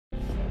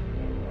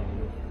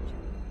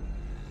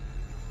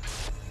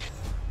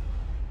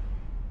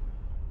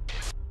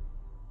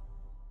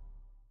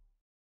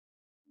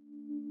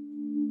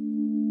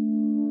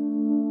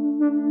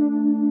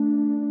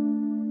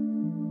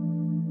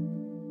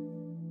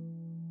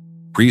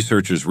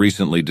Researchers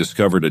recently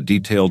discovered a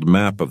detailed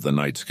map of the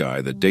night sky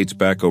that dates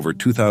back over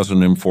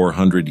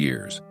 2,400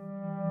 years.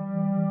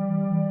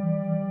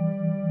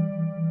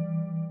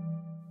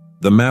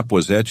 The map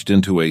was etched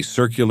into a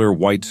circular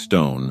white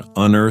stone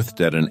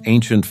unearthed at an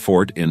ancient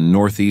fort in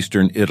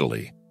northeastern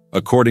Italy,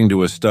 according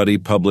to a study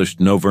published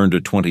November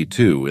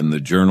 22 in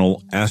the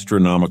journal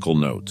Astronomical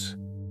Notes.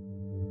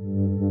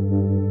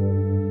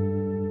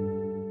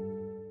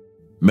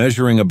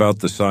 Measuring about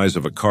the size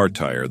of a car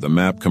tire, the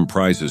map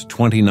comprises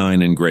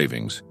 29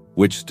 engravings,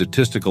 which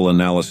statistical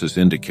analysis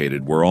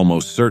indicated were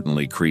almost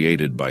certainly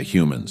created by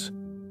humans.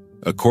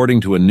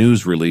 According to a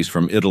news release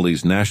from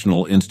Italy's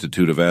National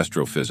Institute of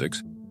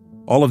Astrophysics,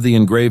 all of the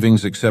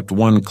engravings except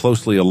one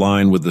closely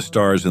align with the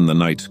stars in the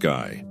night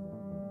sky.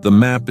 The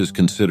map is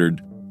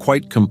considered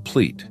quite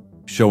complete,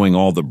 showing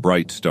all the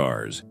bright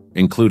stars,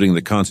 including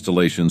the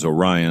constellations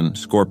Orion,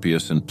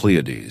 Scorpius, and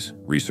Pleiades,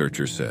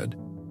 researchers said.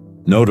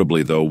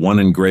 Notably, though, one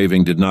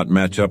engraving did not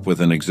match up with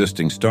an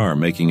existing star,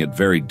 making it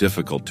very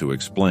difficult to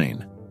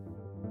explain.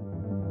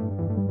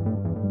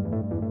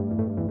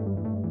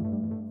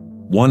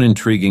 One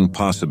intriguing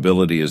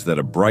possibility is that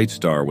a bright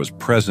star was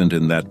present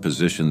in that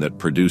position that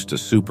produced a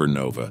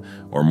supernova,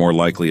 or more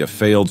likely a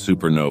failed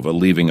supernova,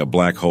 leaving a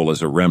black hole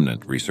as a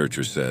remnant,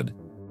 researchers said.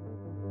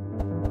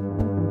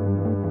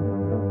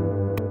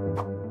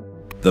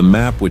 The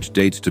map, which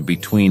dates to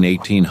between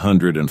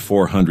 1800 and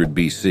 400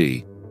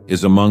 BC,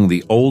 is among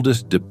the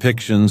oldest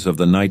depictions of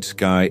the night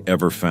sky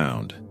ever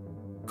found.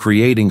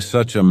 Creating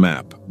such a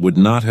map would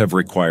not have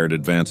required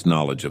advanced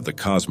knowledge of the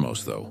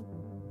cosmos, though.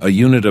 A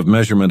unit of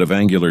measurement of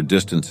angular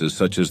distances,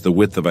 such as the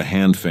width of a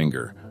hand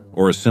finger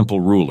or a simple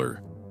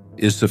ruler,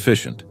 is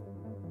sufficient,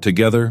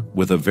 together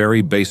with a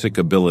very basic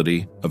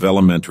ability of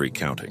elementary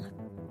counting,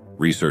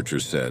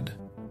 researchers said.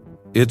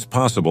 It's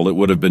possible it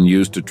would have been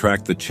used to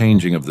track the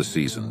changing of the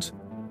seasons,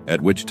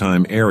 at which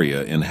time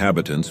area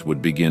inhabitants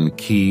would begin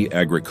key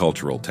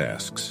agricultural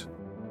tasks.